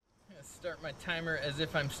Start my timer as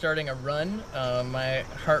if I'm starting a run. My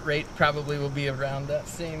heart rate probably will be around that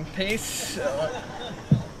same pace.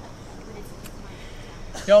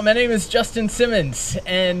 My name is Justin Simmons,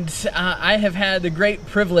 and I have had the great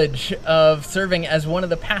privilege of serving as one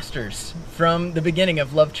of the pastors from the beginning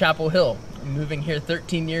of Love Chapel Hill. I'm moving here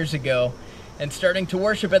 13 years ago and starting to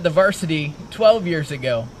worship at the Varsity 12 years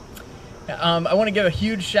ago. I want to give a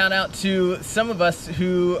huge shout out to some of us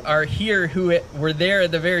who are here who were there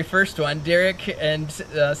at the very first one, Derek and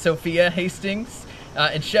Sophia Hastings,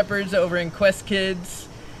 and Shepherds over in Quest Kids,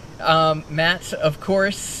 Matt, of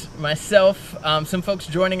course, myself, some folks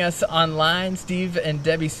joining us online, Steve and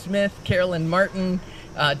Debbie Smith, Carolyn Martin,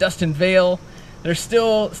 Dustin Vale. They're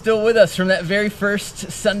still with us from that very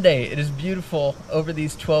first Sunday. It is beautiful over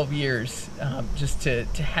these 12 years just to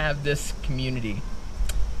have this community.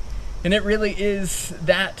 And it really is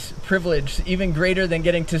that privilege, even greater than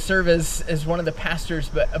getting to serve as one of the pastors,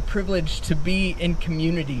 but a privilege to be in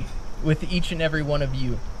community with each and every one of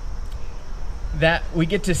you. That we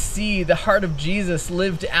get to see the heart of Jesus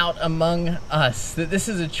lived out among us. That this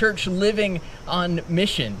is a church living on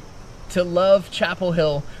mission to love Chapel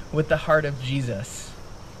Hill with the heart of Jesus.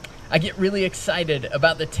 I get really excited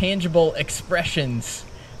about the tangible expressions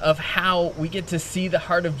of how we get to see the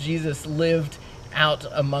heart of Jesus lived out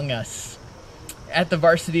among us at the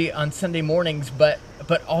Varsity on Sunday mornings, but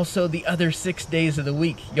also the other 6 days of the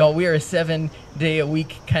week. Y'all, we are a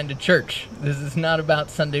 7-day-a-week kind of church. This is not about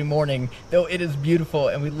Sunday morning, though it is beautiful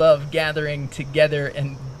and we love gathering together,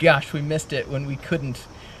 and gosh, we missed it when we couldn't.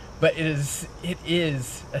 But it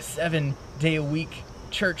is a 7-day-a-week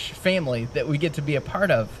church family that we get to be a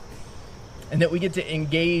part of, and that we get to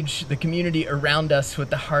engage the community around us with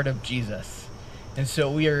the heart of Jesus. And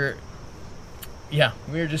so we are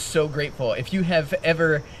just so grateful. If you have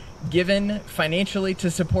ever given financially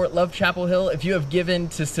to support Love Chapel Hill, if you have given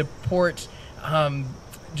to support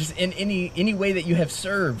just in any way that you have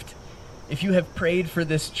served, if you have prayed for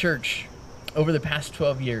this church over the past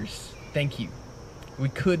 12 years, thank you. We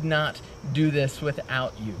could not do this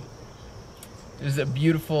without you. It is a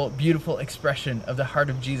beautiful, beautiful expression of the heart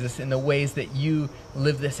of Jesus in the ways that you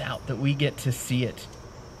live this out, that we get to see it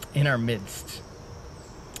in our midst.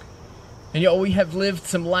 And we have lived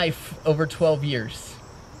some life over 12 years.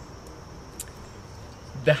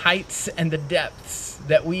 The heights and the depths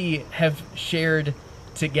that we have shared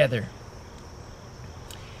together.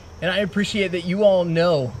 And I appreciate that you all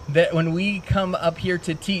know that when we come up here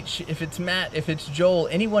to teach, if it's Matt, if it's Joel,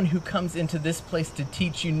 anyone who comes into this place to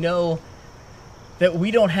teach, you know that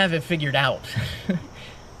we don't have it figured out.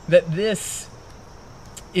 That this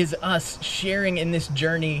is us sharing in this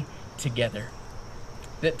journey together.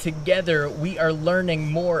 That together we are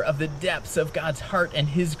learning more of the depths of God's heart and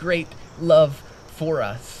His great love for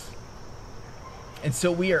us. And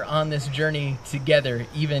so we are on this journey together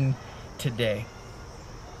even today.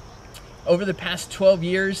 Over the past 12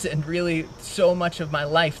 years, and really so much of my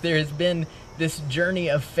life, there has been this journey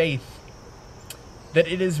of faith that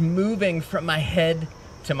it is moving from my head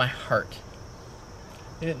to my heart.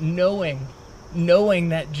 Knowing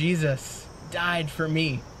that Jesus died for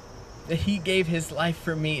me, that He gave His life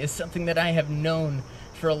for me, is something that I have known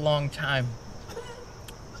for a long time.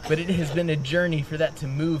 But it has been a journey for that to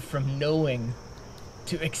move from knowing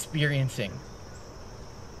to experiencing.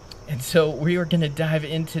 And so we are going to dive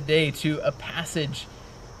in today to a passage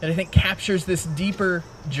that I think captures this deeper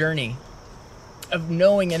journey of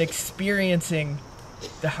knowing and experiencing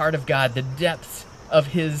the heart of God, the depths of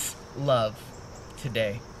His love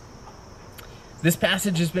today. This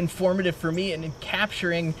passage has been formative for me in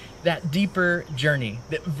capturing that deeper journey,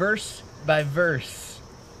 that verse by verse,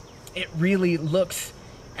 it really looks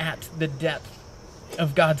at the depth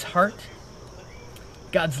of God's heart,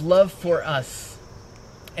 God's love for us,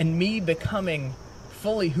 and me becoming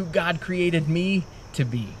fully who God created me to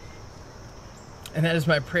be. And that is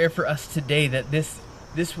my prayer for us today, that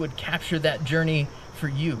this would capture that journey for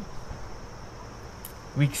you.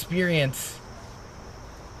 We experience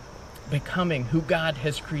becoming who God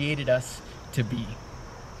has created us to be.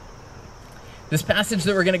 This passage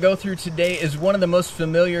that we're going to go through today is one of the most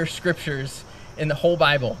familiar scriptures in the whole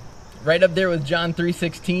Bible. Right up there with John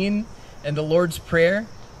 3:16 and the Lord's Prayer.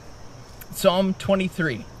 Psalm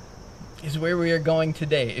 23 is where we are going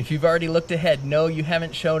today. If you've already looked ahead, no, you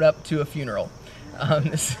haven't showed up to a funeral.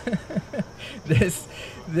 This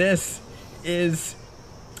is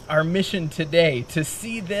our mission today, to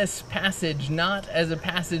see this passage not as a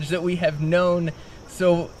passage that we have known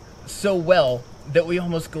so well that we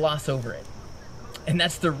almost gloss over it. And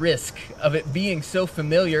that's the risk of it being so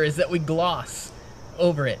familiar, is that we gloss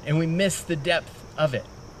over it and we miss the depth of it.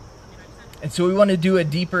 And so we want to do a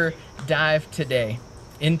deeper dive today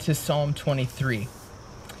into Psalm 23.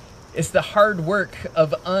 It's the hard work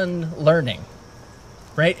of unlearning,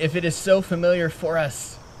 right? If it is so familiar for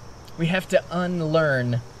us, we have to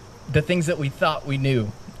unlearn the things that we thought we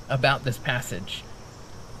knew about this passage.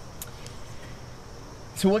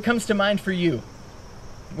 So what comes to mind for you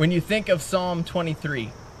when you think of Psalm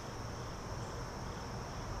 23?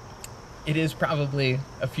 It is probably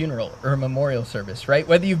a funeral or a memorial service, right?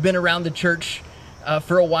 Whether you've been around the church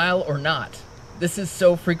for a while or not, this is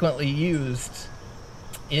so frequently used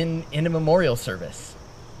in a memorial service.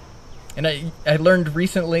 And I learned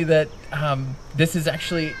recently that this is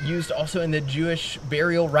actually used also in the Jewish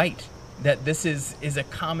burial rite, that this is a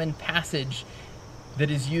common passage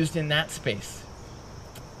that is used in that space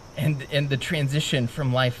and the transition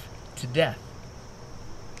from life to death.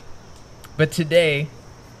 But today,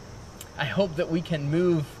 I hope that we can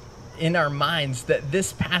move in our minds that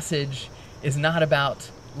this passage is not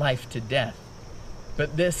about life to death,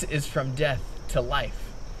 but this is from death to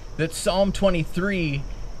life. That Psalm 23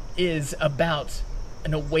 is about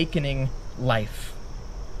an awakening life.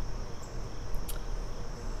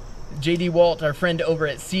 J.D. Walt, our friend over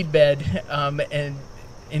at Seedbed, and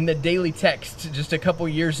in the daily text just a couple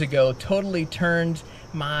years ago, totally turned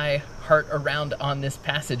my heart around on this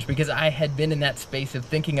passage because I had been in that space of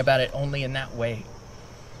thinking about it only in that way.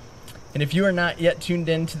 And if you are not yet tuned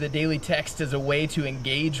into the daily text as a way to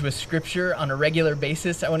engage with Scripture on a regular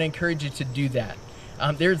basis, I want to encourage you to do that.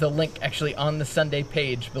 There's a link actually on the Sunday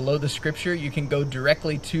page below the Scripture. You can go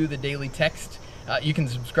directly to the daily text. You can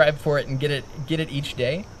subscribe for it and get it each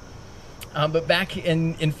day. But back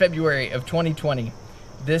in February of 2020,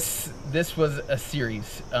 this was a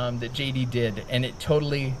series that JD did, and it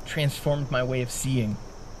totally transformed my way of seeing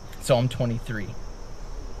Psalm 23.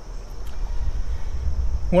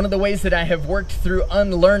 One of the ways that I have worked through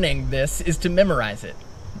unlearning this is to memorize it.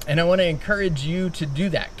 And I want to encourage you to do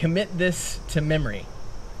that. Commit this to memory.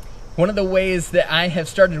 One of the ways that I have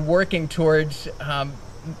started working towards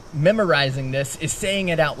memorizing this is saying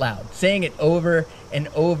it out loud, saying it over and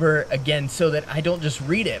over again so that I don't just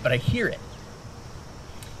read it, but I hear it.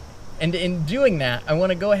 And in doing that, I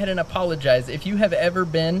want to go ahead and apologize. If you have ever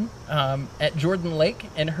been at Jordan Lake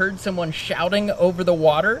and heard someone shouting over the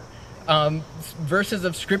water verses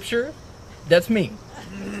of Scripture, that's me.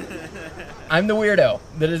 I'm the weirdo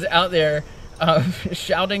that is out there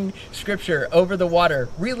shouting Scripture over the water,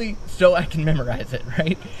 really so I can memorize it,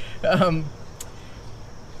 right?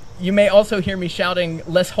 You may also hear me shouting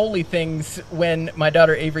less holy things when my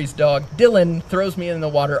daughter Avery's dog, Dylan, throws me in the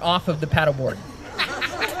water off of the paddleboard.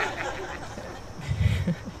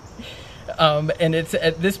 And it's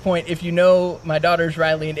at this point, if you know my daughters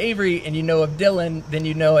Riley and Avery, and you know of Dylan, then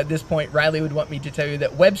you know at this point Riley would want me to tell you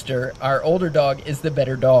that Webster, our older dog, is the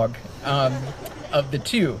better dog of the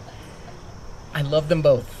two. I love them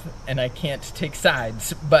both, and I can't take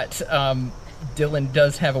sides, but Dylan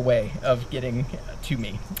does have a way of getting to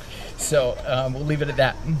me. So we'll leave it at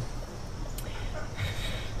that.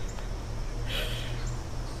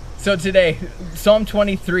 So today, Psalm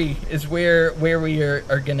 23 is where we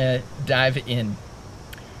are going to dive in.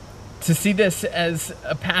 To see this as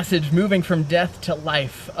a passage moving from death to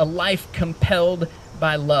life, a life compelled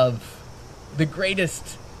by love. The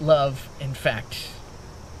greatest love, in fact.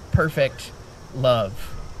 Perfect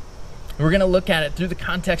love. We're going to look at it through the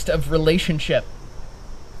context of relationship,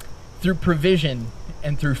 through provision,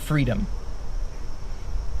 and through freedom.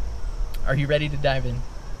 Are you ready to dive in?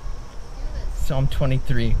 Psalm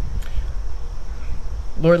 23.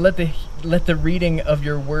 Lord, let the reading of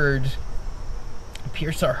your word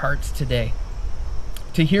pierce our hearts today.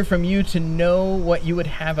 To hear from you, to know what you would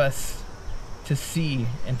have us to see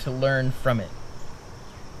and to learn from it.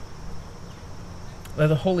 Let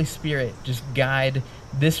the Holy Spirit just guide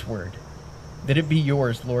this word. That it be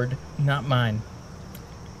yours, Lord, not mine.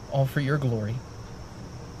 All for your glory.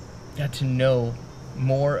 God, to know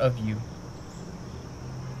more of you.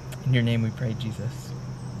 In your name we pray, Jesus.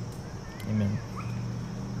 Amen.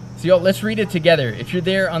 So y'all, let's read it together. If you're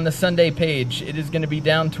there on the Sunday page, it is going to be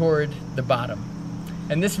down toward the bottom.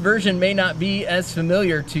 And this version may not be as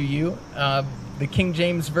familiar to you. The King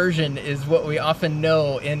James Version is what we often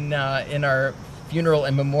know in our funeral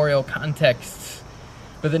and memorial contexts.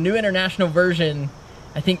 But the New International Version,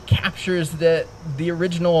 I think, captures the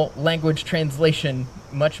original language translation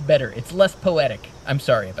much better. It's less poetic. I'm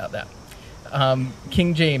sorry about that.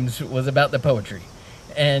 King James was about the poetry.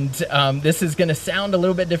 And this is going to sound a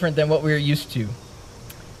little bit different than what we're used to.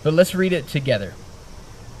 But let's read it together.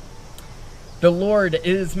 The Lord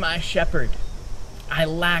is my shepherd. I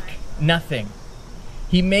lack nothing.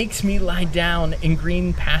 He makes me lie down in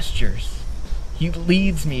green pastures. He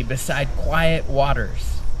leads me beside quiet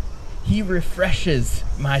waters. He refreshes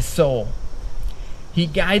my soul. He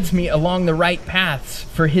guides me along the right paths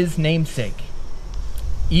for his namesake.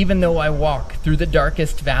 Even though I walk through the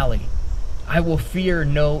darkest valley, I will fear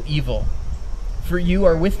no evil, for you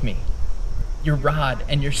are with me. Your rod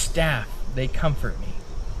and your staff, they comfort me.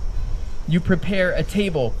 You prepare a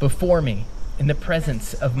table before me in the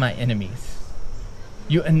presence of my enemies.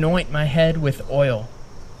 You anoint my head with oil.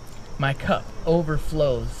 My cup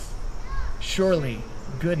overflows. Surely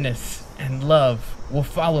goodness and love will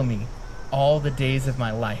follow me all the days of my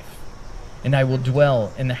life, and I will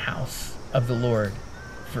dwell in the house of the Lord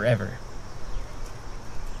forever.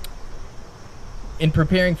 In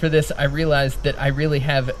preparing for this, I realized that I really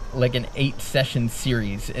have like an 8-session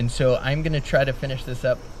series, and so I'm going to try to finish this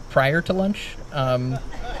up prior to lunch,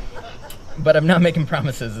 but I'm not making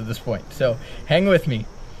promises at this point, so hang with me.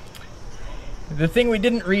 The thing we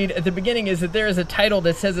didn't read at the beginning is that there is a title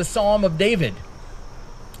that says a Psalm of David.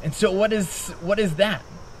 And so what is that?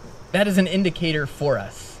 That is an indicator for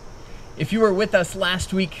us. If you were with us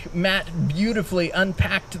last week, Matt beautifully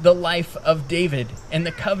unpacked the life of David and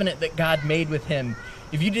the covenant that God made with him.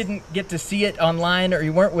 If you didn't get to see it online or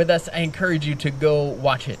you weren't with us, I encourage you to go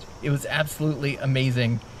watch it. It was absolutely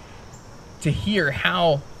amazing to hear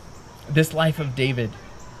how this life of David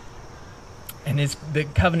and the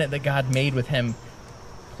covenant that God made with him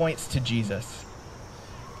points to Jesus.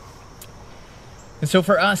 And so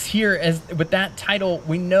for us here, with that title,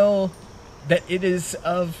 we know that it is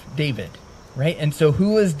of David, right? And so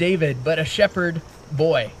who is David but a shepherd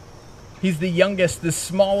boy? He's the youngest, the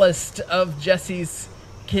smallest of Jesse's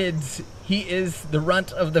kids. He is the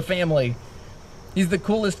runt of the family. He's the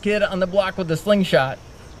coolest kid on the block with a slingshot.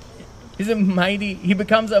 He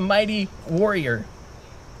becomes a mighty warrior.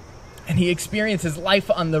 And he experiences life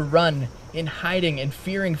on the run, in hiding and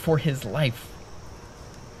fearing for his life.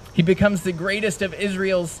 He becomes the greatest of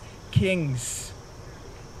Israel's kings.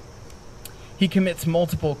 He commits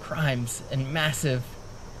multiple crimes and massive,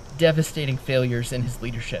 devastating failures in his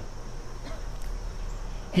leadership.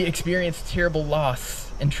 He experienced terrible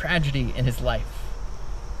loss and tragedy in his life.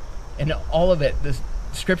 And all of it, the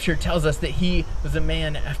scripture tells us that he was a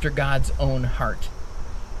man after God's own heart.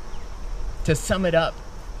 To sum it up,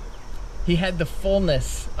 he had the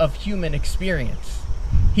fullness of human experience.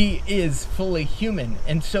 He is fully human.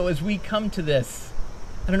 And so as we come to this,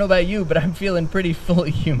 I don't know about you, but I'm feeling pretty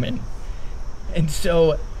fully human. And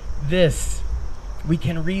so we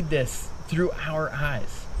can read this through our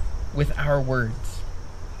eyes, with our words.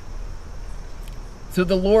 So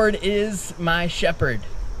the Lord is my shepherd.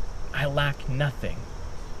 I lack nothing.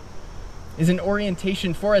 Is an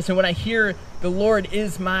orientation for us. And when I hear the Lord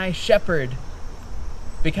is my shepherd,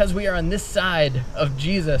 because we are on this side of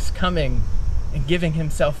Jesus coming and giving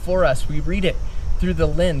himself for us, we read it through the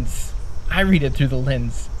lens. I read it through the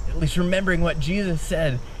lens, at least remembering what Jesus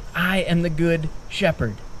said. I am the good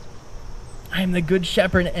shepherd. I am the good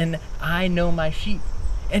shepherd, and I know my sheep,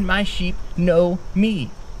 and my sheep know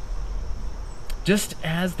me. Just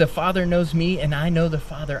as the Father knows me and I know the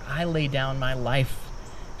Father, I lay down my life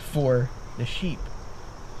for the sheep.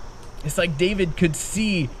 It's like David could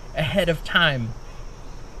see ahead of time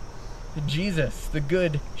Jesus, the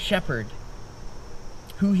good shepherd,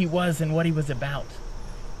 who he was and what he was about.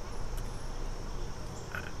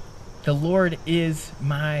 The Lord is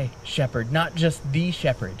my shepherd, not just the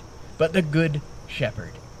shepherd, but the good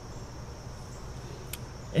shepherd.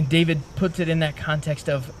 And David puts it in that context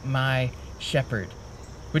of my shepherd,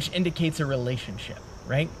 which indicates a relationship,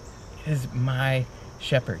 right? It is my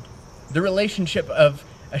shepherd. The relationship of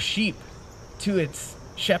a sheep to its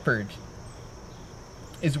shepherd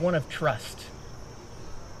is one of trust.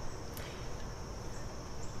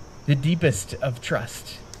 The deepest of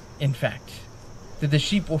trust, in fact, that the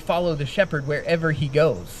sheep will follow the shepherd wherever he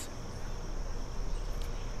goes.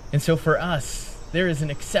 And so for us, there is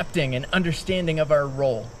an accepting and understanding of our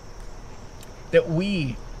role, that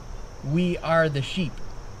we are the sheep.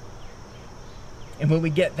 And when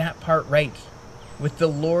we get that part right, with the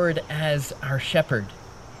Lord as our shepherd,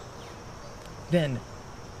 then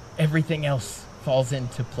everything else falls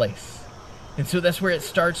into place. And so that's where it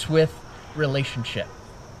starts with relationship.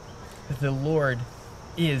 That the Lord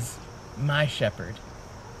is my shepherd.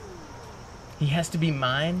 He has to be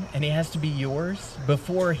mine and he has to be yours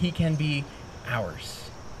before he can be ours.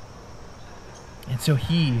 And so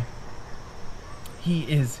he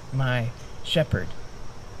is my shepherd.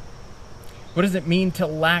 What does it mean to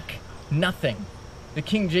lack nothing? The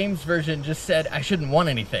King James Version just said, I shouldn't want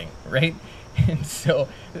anything, right? And so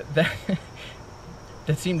that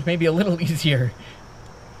seemed maybe a little easier.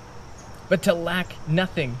 But to lack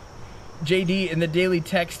nothing JD in the daily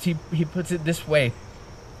text, he puts it this way: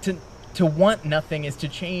 to want nothing is to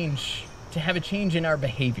have a change in our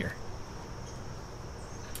behavior.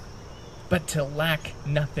 But to lack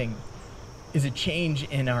nothing is a change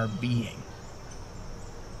in our being.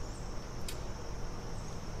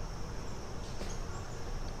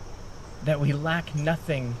 That we lack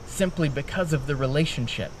nothing simply because of the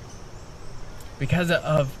relationship. Because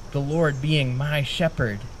of the Lord being my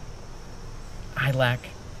shepherd, I lack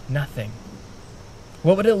nothing.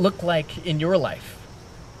 What would it look like in your life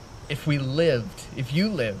if you lived,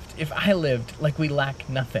 if I lived like we lack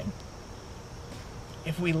nothing?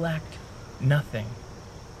 If we lacked nothing.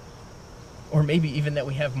 Or maybe even that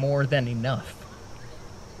we have more than enough.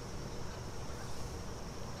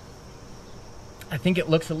 I think it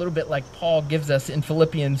looks a little bit like Paul gives us in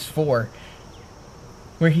Philippians 4,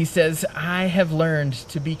 where he says, I have learned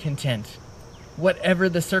to be content, whatever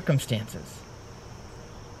the circumstances.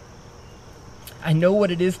 I know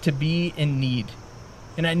what it is to be in need,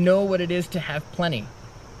 and I know what it is to have plenty.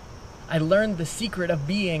 I learned the secret of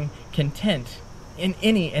being content in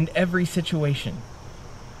any and every situation,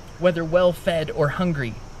 whether well-fed or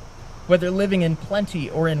hungry, whether living in plenty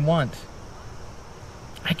or in want.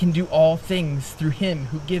 I can do all things through him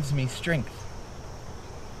who gives me strength.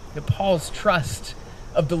 That Paul's trust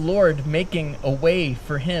of the Lord making a way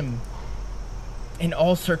for him in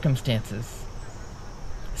all circumstances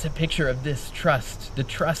is a picture of this trust, the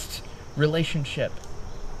trust relationship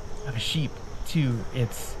of a sheep to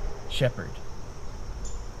its shepherd.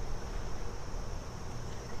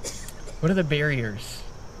 What are the barriers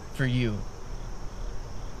for you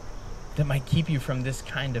that might keep you from this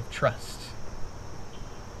kind of trust?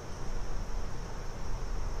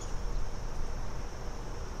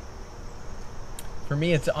 For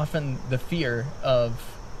me, it's often the fear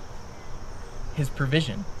of his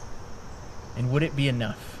provision. And would it be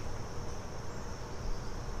enough?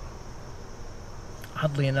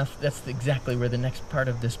 Oddly enough, that's exactly where the next part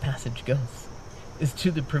of this passage goes, is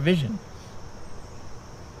to the provision.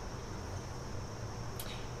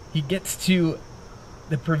 He gets to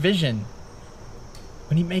the provision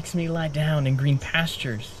when he makes me lie down in green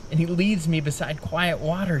pastures and he leads me beside quiet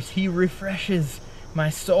waters. He refreshes my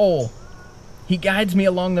soul. He guides me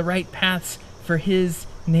along the right paths for his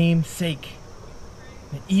name's sake.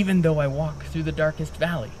 And even though I walk through the darkest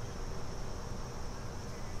valley,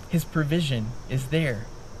 his provision is there.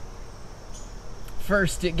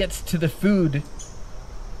 First, it gets to the food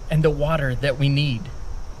and the water that we need.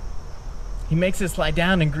 He makes us lie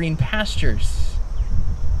down in green pastures.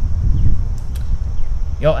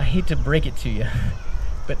 Y'all, I hate to break it to you,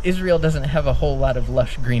 but Israel doesn't have a whole lot of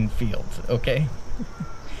lush green fields, okay?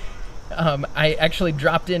 I actually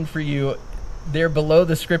dropped in for you there below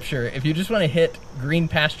the scripture. If you just want to hit green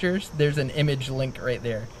pastures, there's an image link right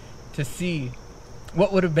there to see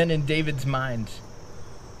what would have been in David's mind.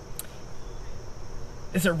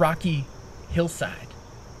 It's a rocky hillside,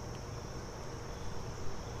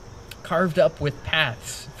 carved up with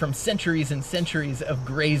paths from centuries and centuries of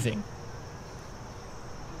grazing.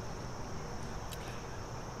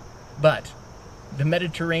 But the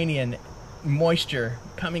Mediterranean moisture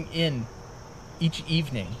coming in each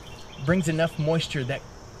evening brings enough moisture that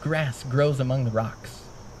grass grows among the rocks.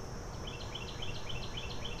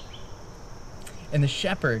 And the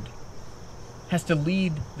shepherd has to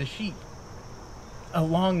lead the sheep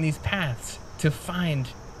along these paths to find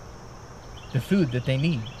the food that they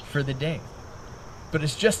need for the day. But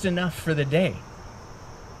it's just enough for the day.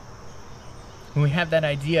 When we have that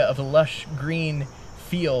idea of a lush green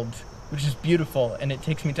field, which is beautiful, and it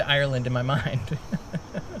takes me to Ireland in my mind.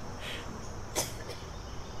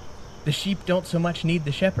 The sheep don't so much need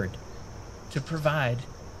the shepherd to provide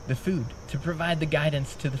the food, to provide the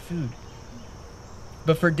guidance to the food.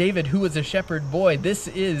 But for David, who was a shepherd boy, this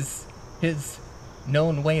is his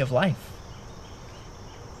known way of life.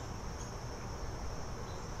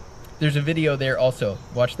 There's a video there also.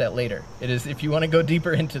 Watch that later. It is, if you want to go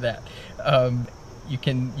deeper into that, you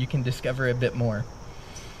can discover a bit more.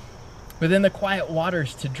 Within the quiet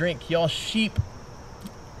waters to drink, y'all, sheep,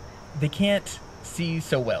 they can't see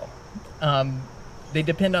so well. They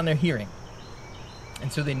depend on their hearing.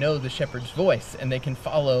 And so they know the shepherd's voice, and they can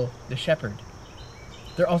follow the shepherd.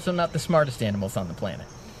 They're also not the smartest animals on the planet.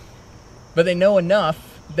 But they know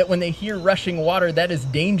enough that when they hear rushing water, that is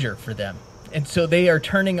danger for them. And so they are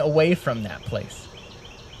turning away from that place.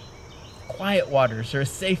 Quiet waters are a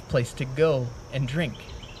safe place to go and drink.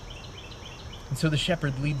 And so the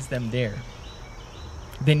shepherd leads them there.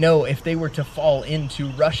 They know if they were to fall into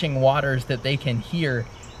rushing waters that they can hear,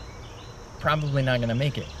 probably not going to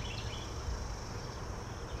make it.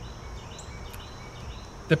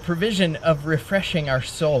 the provision of refreshing our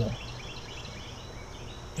soul.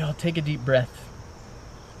 Y'all take a deep breath.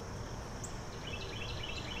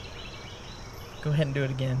 Go ahead and do it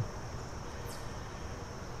again.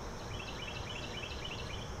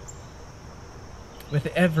 With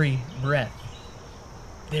every breath,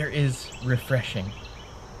 there is refreshing.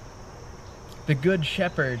 The Good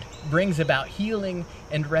Shepherd brings about healing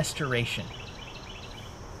and restoration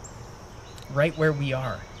right where we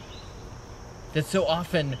are. That so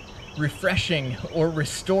often refreshing or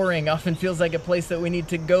restoring often feels like a place that we need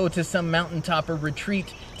to go to some mountaintop or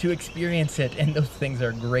retreat to experience it, and those things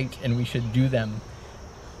are great and we should do them.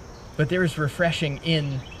 But there is refreshing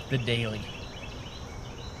in the daily,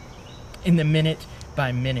 in the minute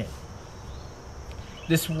by minute.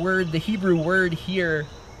 This word, the Hebrew word here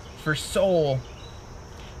for soul,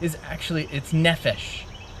 is actually, it's nephesh,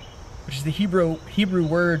 which is the Hebrew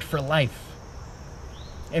word for life.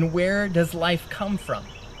 And where does life come from?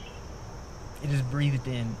 It is breathed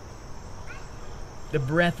in. The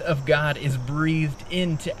breath of God is breathed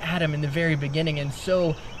into Adam in the very beginning, and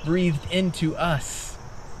so breathed into us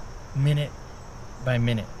minute by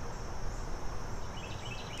minute.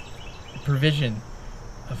 The provision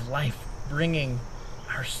of life, bringing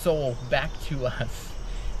our soul back to us.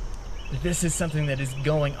 This is something that is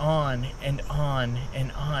going on and on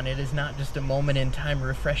and on. It is not just a moment in time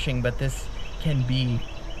refreshing, but this can be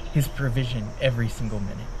His provision every single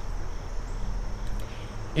minute.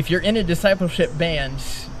 If you're in a discipleship band,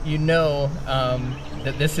 you know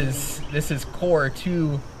that this is core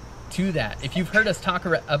to that. If you've heard us talk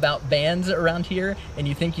about bands around here and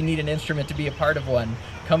you think you need an instrument to be a part of one,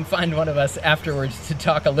 come find one of us afterwards to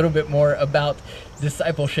talk a little bit more about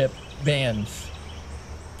discipleship bands.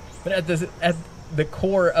 But at the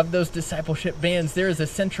core of those discipleship bands, there is a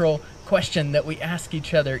central question that we ask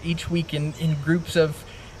each other each week in groups of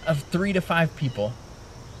 3 to 5 people.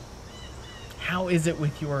 How is it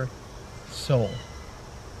with your soul?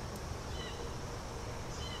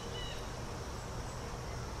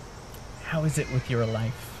 How is it with your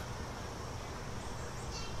life?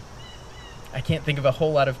 I can't think of a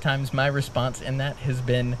whole lot of times my response in that has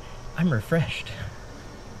been, I'm refreshed.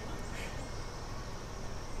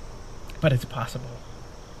 But it's possible.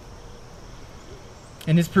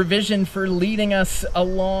 And His provision for leading us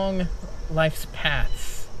along life's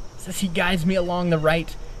paths says He guides me along the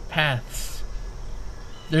right paths.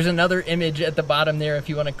 There's another image at the bottom there if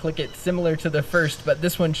you want to click it, similar to the first, but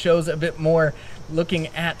this one shows a bit more looking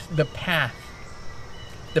at the path.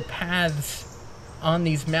 The paths on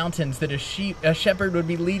these mountains that a shepherd would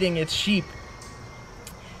be leading its sheep.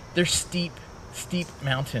 They're steep, steep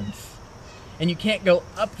mountains. And you can't go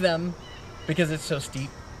up them because it's so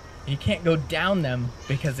steep. And you can't go down them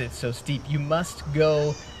because it's so steep. You must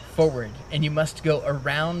go forward, and you must go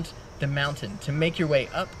around the mountain to make your way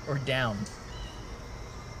up or down.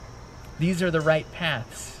 These are the right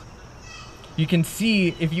paths. You can see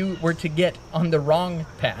if you were to get on the wrong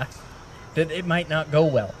path that it might not go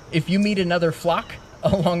well. If you meet another flock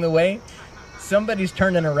along the way, somebody's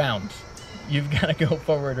turning around. You've got to go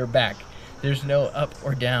forward or back. There's no up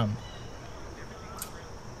or down.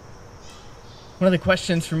 One of the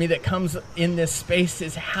questions for me that comes in this space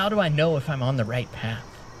is, how do I know if I'm on the right path?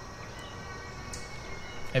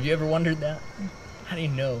 Have you ever wondered that? How do you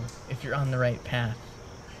know if you're on the right path?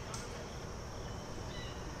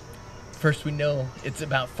 First, we know it's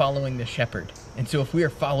about following the shepherd. And so if we are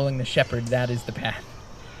following the shepherd, that is the path.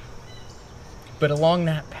 But along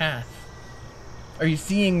that path, are you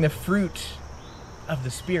seeing the fruit of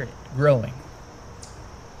the Spirit growing?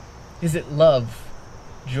 Is it love,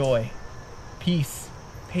 joy, peace,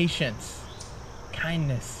 patience,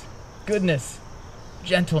 kindness, goodness,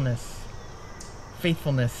 gentleness,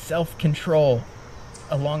 faithfulness, self-control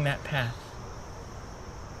along that path?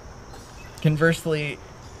 Conversely,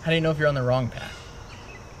 how do you know if you're on the wrong path?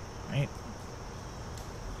 Right?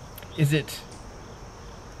 Is it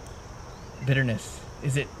bitterness?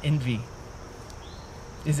 Is it envy?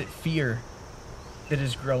 Is it fear that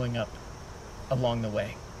is growing up along the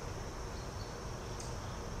way?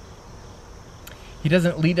 He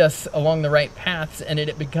doesn't lead us along the right paths, and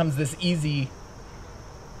it becomes this easy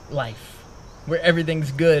life where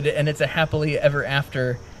everything's good and it's a happily ever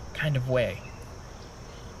after kind of way.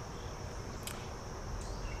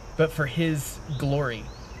 But for His glory,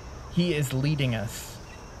 He is leading us,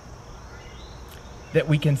 that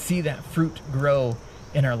we can see that fruit grow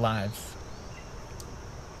in our lives.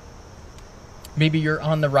 Maybe you're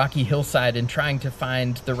on the rocky hillside and trying to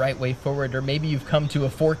find the right way forward, or maybe you've come to a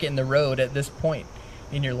fork in the road at this point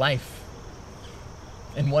in your life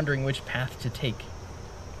and wondering which path to take.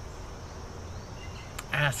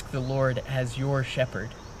 Ask the Lord as your shepherd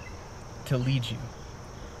to lead you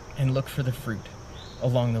and look for the fruit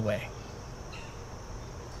along the way.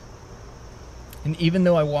 And even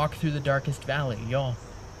though I walk through the darkest valley, y'all,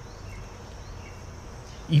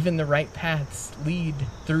 even the right paths lead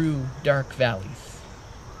through dark valleys.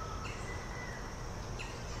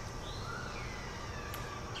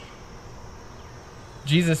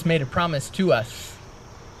 Jesus made a promise to us,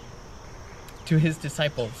 to his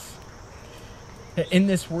disciples, that in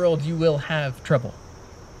this world you will have trouble.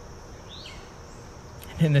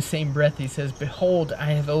 And in the same breath he says, behold,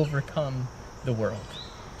 I have overcome the world.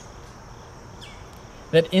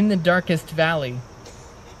 That in the darkest valley,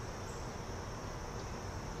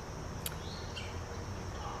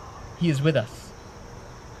 he is with us.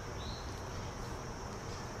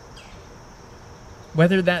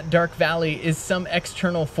 Whether that dark valley is some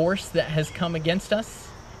external force that has come against us,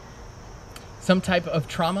 some type of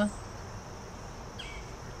trauma,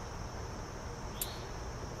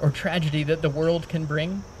 or tragedy that the world can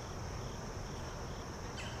bring,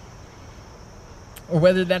 or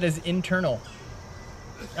whether that is internal,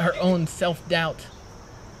 our own self-doubt,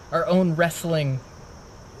 our own wrestling,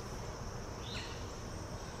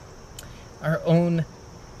 the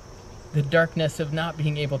darkness of not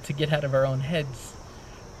being able to get out of our own heads.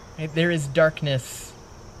 Right? There is darkness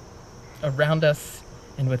around us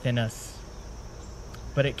and within us,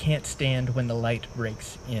 but it can't stand when the light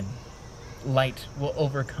breaks in. Light will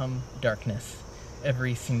overcome darkness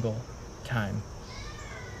every single time.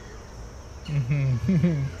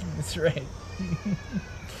 That's right.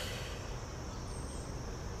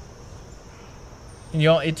 And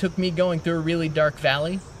y'all, it took me going through a really dark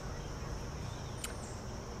valley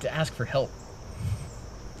to ask for help.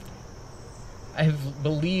 I have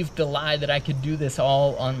believed the lie that I could do this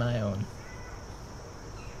all on my own.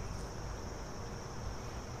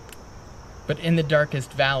 But in the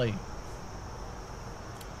darkest valley,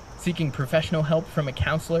 seeking professional help from a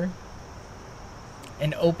counselor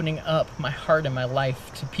and opening up my heart and my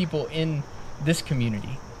life to people in this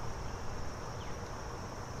community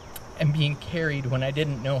and being carried when I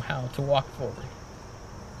didn't know how to walk forward.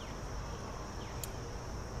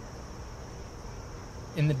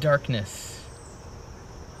 In the darkness,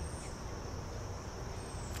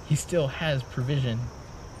 he still has provision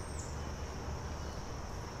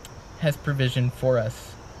for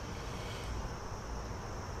us.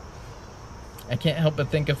 I can't help but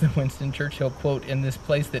think of the Winston Churchill quote in this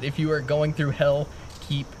place that if you are going through hell,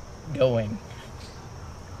 keep going.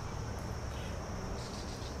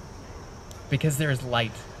 Because there is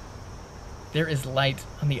light. There is light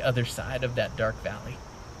on the other side of that dark valley.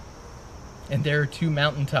 And there are two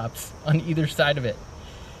mountaintops on either side of it.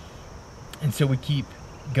 And so we keep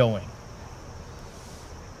going.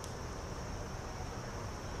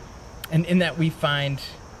 And in that we find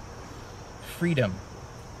freedom.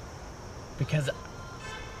 Because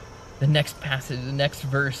the next passage, the next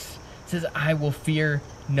verse says, I will fear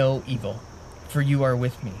no evil, for you are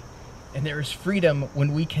with me. And there is freedom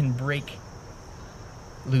when we can break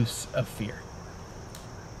loose of fear.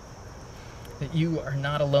 That you are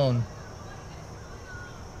not alone.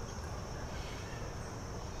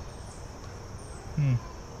 You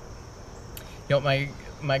know,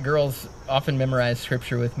 my girls often memorize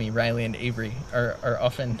scripture with me. Riley and Avery are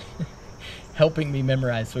often helping me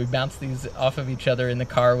memorize. So we bounce these off of each other in the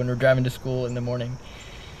car when we're driving to school in the morning.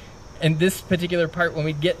 And this particular part, when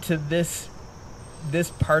we get to this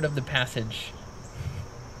part of the passage,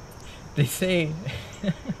 they say,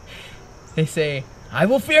 I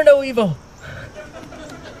will fear no evil.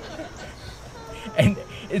 And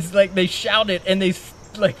it's like they shout it and they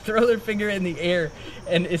like throw their finger in the air,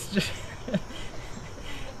 and it's just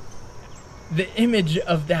the image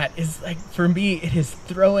of that is like, for me, it is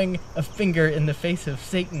throwing a finger in the face of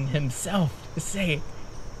Satan himself to say,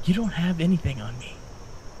 you don't have anything on me.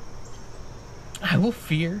 I will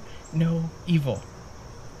fear no evil,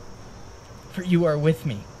 for you are with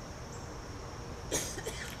me.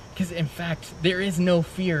 Because in fact, there is no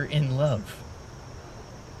fear in love.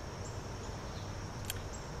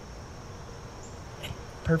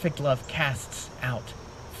 Perfect love casts out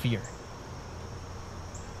fear.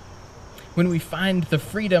 When we find the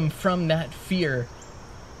freedom from that fear,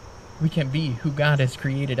 we can be who God has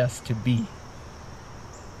created us to be.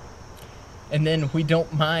 And then we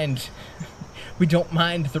don't mind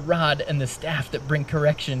the rod and the staff that bring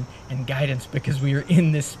correction and guidance, because we are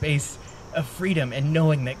in this space of freedom and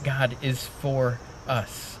knowing that God is for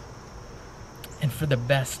us and for the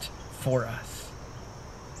best for us.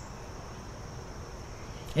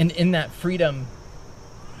 And in that freedom,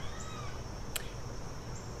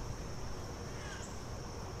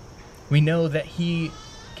 we know that he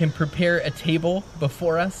can prepare a table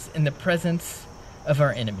before us in the presence of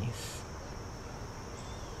our enemies.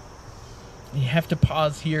 You have to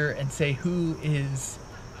pause here and say, who is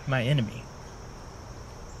my enemy?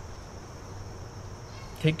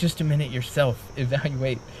 Take just a minute yourself,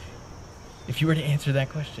 evaluate. If you were to answer that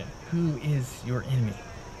question, who is your enemy?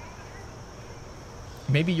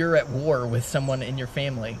 Maybe you're at war with someone in your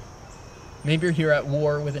family. Maybe you're at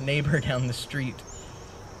war with a neighbor down the street.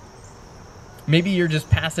 Maybe you're just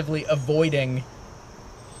passively avoiding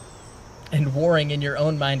and warring in your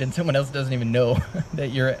own mind, and someone else doesn't even know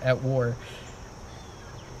that you're at war.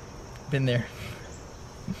 Been there.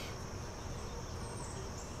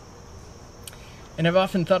 And I've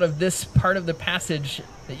often thought of this part of the passage,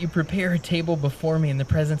 that you prepare a table before me in the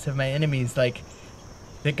presence of my enemies, like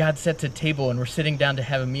that God sets a table and we're sitting down to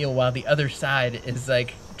have a meal while the other side is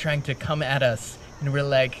like trying to come at us, and we're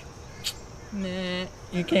like, nah,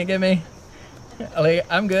 you can't get me. Like,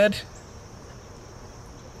 I'm good.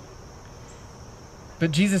 But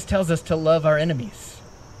Jesus tells us to love our enemies.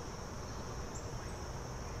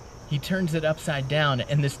 He turns it upside down,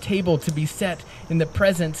 and this table to be set in the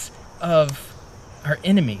presence of our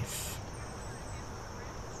enemies.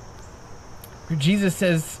 Jesus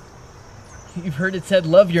says, you've heard it said,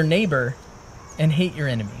 love your neighbor and hate your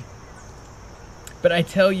enemy. But I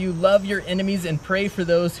tell you, love your enemies and pray for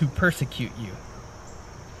those who persecute you.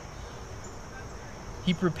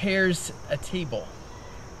 He prepares a table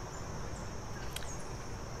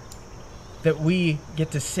that we get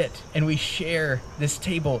to sit, and we share this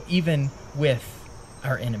table even with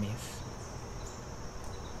our enemies.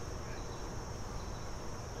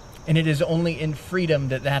 And it is only in freedom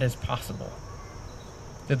that that is possible.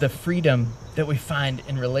 That the freedom that we find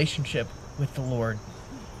in relationship with the Lord,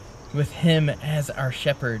 with Him as our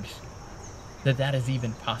shepherd, that is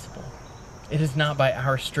even possible. It is not by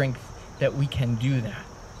our strength that we can do that,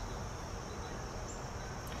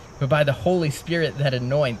 but by the Holy Spirit that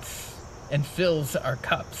anoints and fills our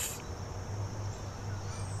cups.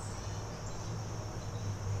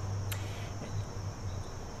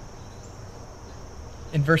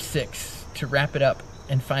 In verse 6, to wrap it up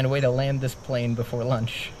and find a way to land this plane before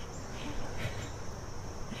lunch.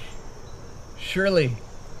 Surely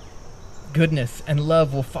goodness and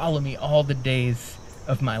love will follow me all the days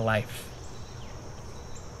of my life.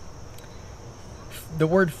 The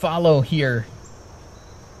word follow here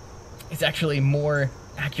is actually more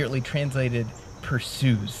accurately translated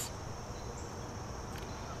pursues.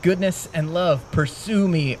 Goodness and love pursue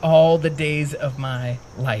me all the days of my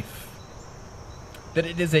life. That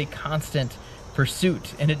it is a constant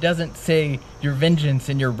pursuit, and it doesn't say your vengeance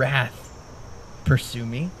and your wrath pursue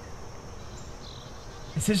me.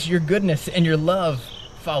 It says your goodness and your love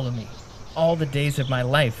follow me all the days of my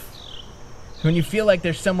life. When you feel like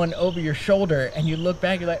there's someone over your shoulder and you look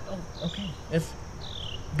back, you're like, oh, okay, it's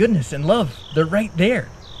goodness and love. They're right there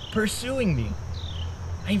pursuing me.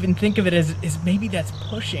 I even think of it as maybe that's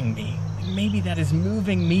pushing me. Maybe that is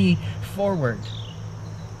moving me forward.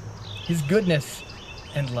 His goodness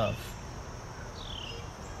and love.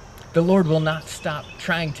 The Lord will not stop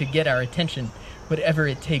trying to get our attention, whatever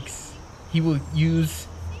it takes. He will use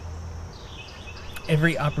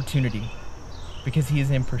every opportunity because He is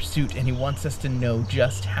in pursuit, and He wants us to know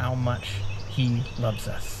just how much He loves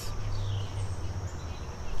us.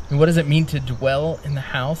 And what does it mean to dwell in the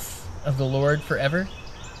house of the Lord forever?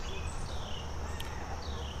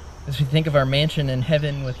 As we think of our mansion in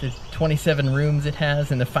heaven with the 27 rooms it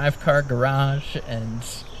has and the 5-car garage, and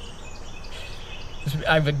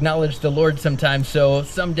I've acknowledged the Lord sometimes, so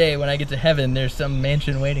someday when I get to heaven, there's some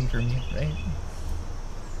mansion waiting for me, right?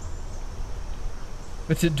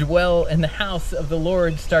 But to dwell in the house of the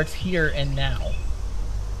Lord starts here and now.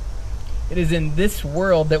 It is in this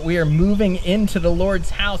world that we are moving into the Lord's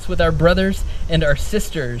house with our brothers and our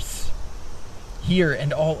sisters here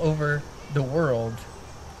and all over the world.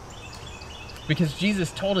 Because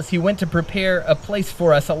Jesus told us He went to prepare a place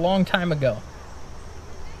for us a long time ago.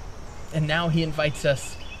 And now He invites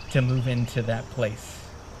us to move into that place.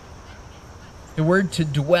 The word to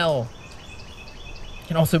dwell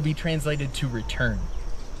can also be translated to return.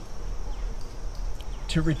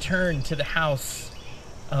 To return to the house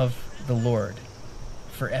of the Lord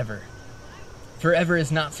forever. Forever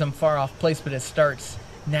is not some far off place, but it starts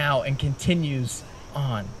now and continues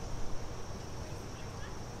on.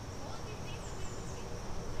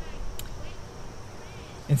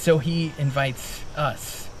 And so He invites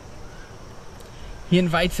us. He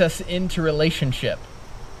invites us into relationship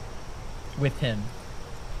with Him.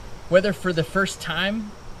 Whether for the first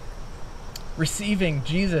time, receiving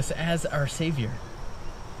Jesus as our Savior,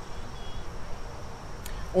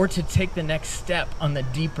 or to take the next step on the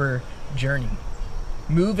deeper journey,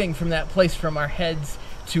 moving from that place from our heads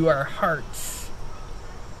to our hearts,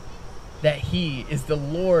 that He is the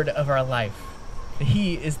Lord of our life.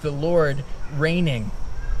 He is the Lord reigning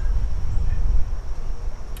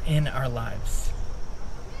in our lives,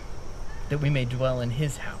 that we may dwell in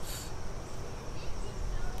His house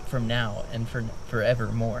from now and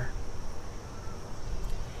forevermore.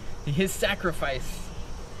 His sacrifice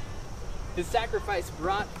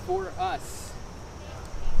brought for us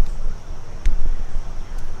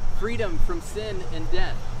freedom from sin and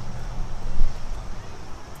death.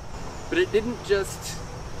 But it didn't just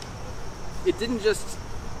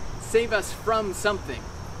save us from something.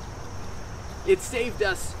 It saved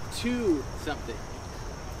us to something.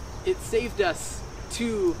 It saved us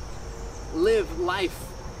to live life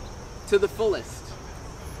to the fullest,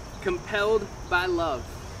 compelled by love.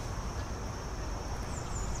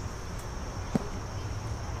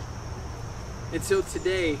 And so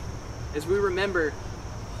today, as we remember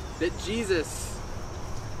that Jesus,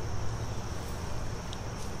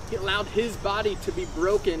 He allowed His body to be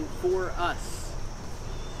broken for us,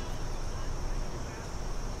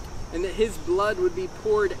 and that His blood would be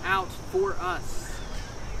poured out for us.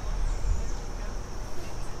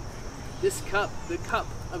 This cup, the cup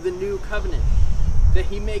of the new covenant that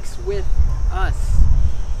He makes with us.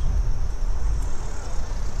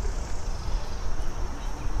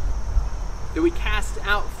 That we cast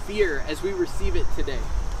out fear as we receive it today.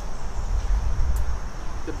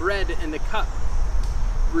 The bread and the cup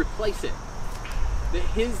replace it. That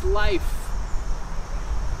His life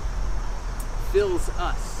fills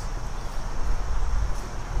us.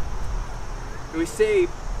 And we say,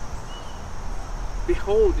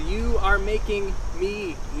 behold, you are making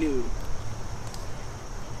me new.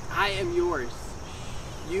 I am yours.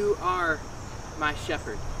 You are my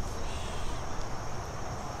shepherd.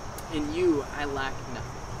 In you I lack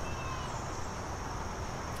nothing.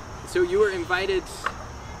 So you are invited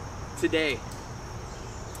today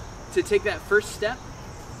to take that first step,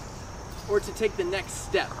 or to take the next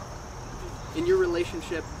step in your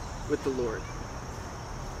relationship with the Lord.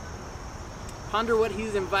 Ponder what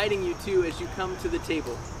He's inviting you to as you come to the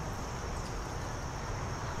table.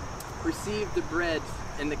 Receive the bread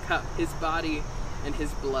and the cup, His body and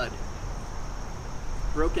His blood,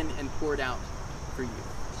 broken and poured out for you.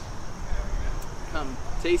 Come,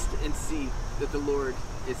 taste and see that the Lord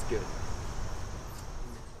is good.